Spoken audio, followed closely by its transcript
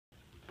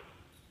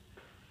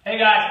Hey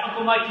guys,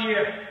 Uncle Mike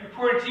here,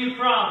 reporting to you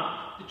from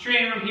the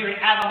training room here in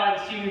Avalon by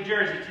the Sea, New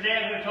Jersey. Today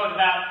I'm going to talk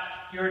about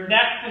your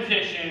neck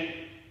position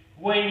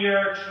when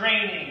you're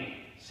training.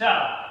 So,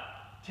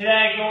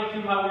 today going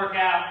through my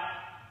workout,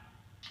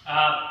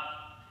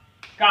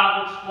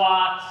 goblet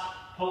squats,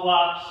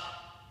 pull-ups,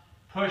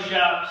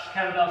 push-ups,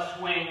 kettlebell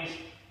swings,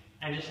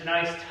 and just a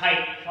nice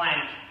tight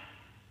plank.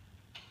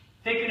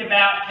 Thinking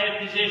about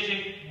head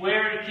position,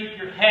 where to keep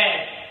your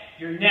head,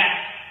 your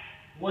neck,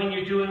 when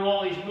you're doing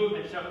all these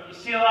movements. So you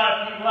see a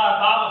lot of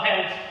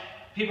bobbleheads,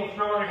 people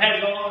throwing their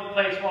heads all over the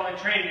place while they're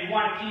training. You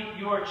want to keep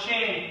your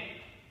chin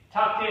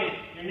tucked in,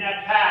 your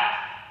neck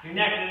packed, your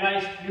neck in a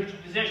nice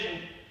neutral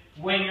position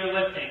when you're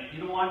lifting.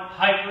 You don't want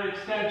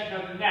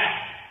hyperextension of the neck.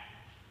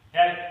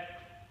 Okay?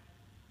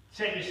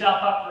 Set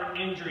yourself up for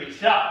an injury.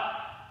 So,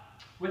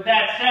 with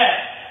that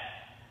said,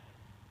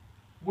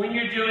 when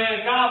you're doing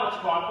a goblet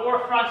squat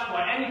or a front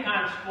squat, any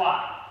kind of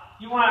squat,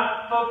 you want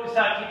to focus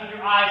on keeping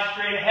your eyes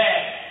straight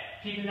ahead,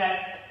 keeping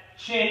that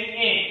chin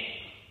in.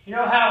 You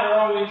know how we're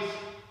always,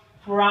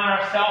 if we're on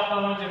our cell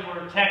phones, if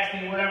we're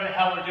texting, whatever the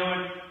hell we're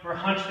doing, we're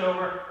hunched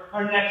over,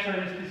 our necks are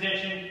in this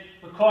position,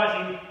 we're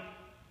causing a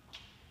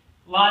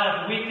lot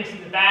of weakness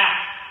in the back,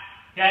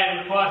 okay?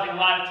 We're causing a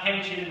lot of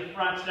tension in the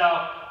front,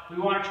 so we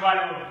want to try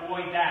to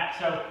avoid that.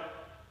 So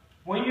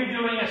when you're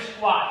doing a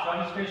squat, so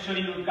I'm just going to show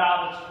you a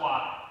goblet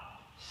squat.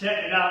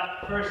 Set it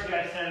up, first you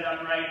got to set it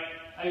up right.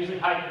 I usually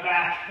hike the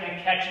back, then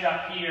catch it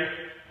up here,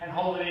 and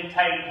hold it in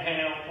tight with the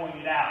hand and point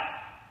it out.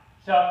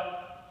 So,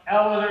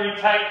 elbows are in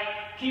tight,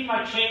 keep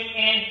my chin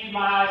in, keep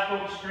my eyes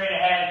focused straight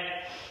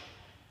ahead.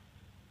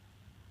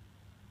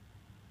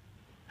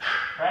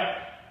 Right?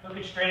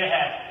 Looking straight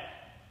ahead.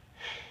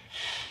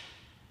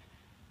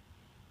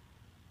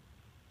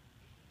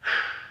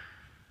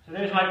 So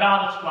there's my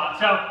goblet squat.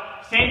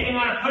 So, same thing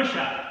on a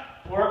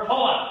push-up or a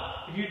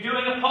pull-up. If you're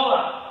doing a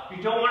pull-up,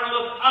 you don't want to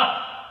look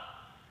up.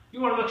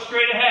 You want to look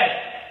straight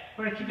ahead.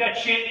 We're going to keep that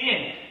chin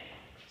in.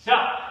 So,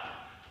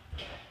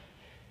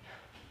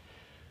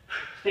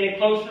 stay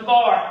close to the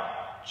bar,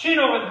 chin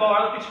over the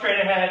bar, looking straight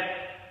ahead,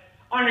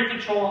 under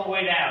control on the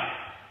way down.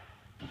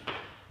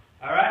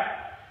 Alright?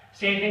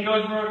 Same thing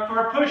goes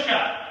for a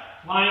push-up.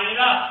 Line it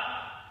up.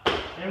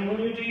 And when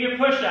you do your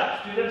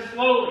push-ups, do them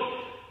slowly.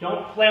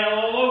 Don't flail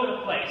all over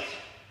the place.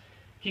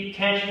 Keep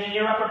tension in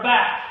your upper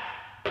back.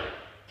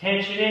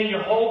 Tension in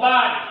your whole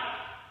body.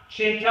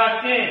 Chin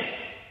tucked in.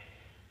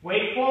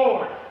 Weight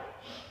forward.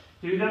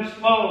 Do them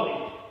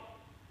slowly.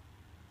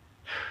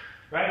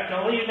 Right?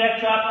 Don't leave your neck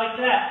drop like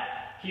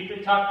that. Keep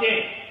it tucked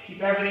in.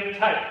 Keep everything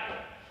tight.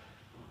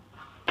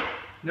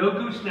 No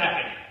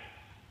goosenecking.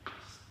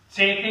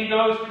 Same thing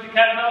goes with the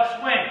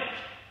kettlebell swing.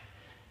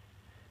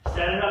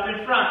 Set it up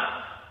in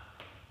front.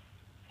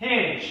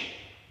 Hinge.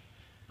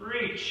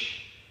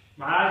 Reach.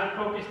 My eyes are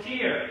focused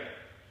here.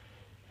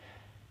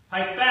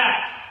 Hike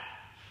back.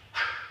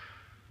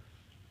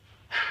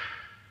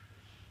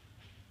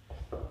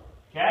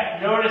 Okay?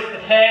 Notice the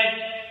head,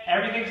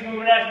 everything's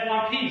moving as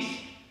one piece.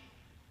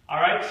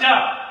 Alright, so,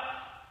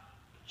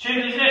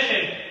 chin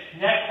position,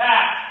 neck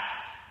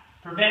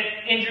packed, prevent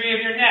injury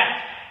of your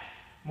neck,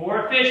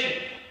 more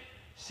efficient,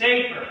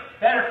 safer,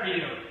 better for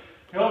you.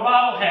 No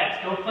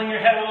bobbleheads, don't fling your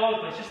head all over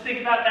the place. Just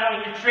think about that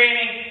when you're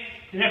training,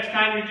 the next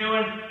time you're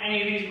doing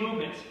any of these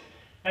movements.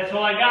 That's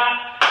all I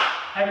got.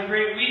 Have a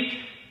great week.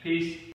 Peace.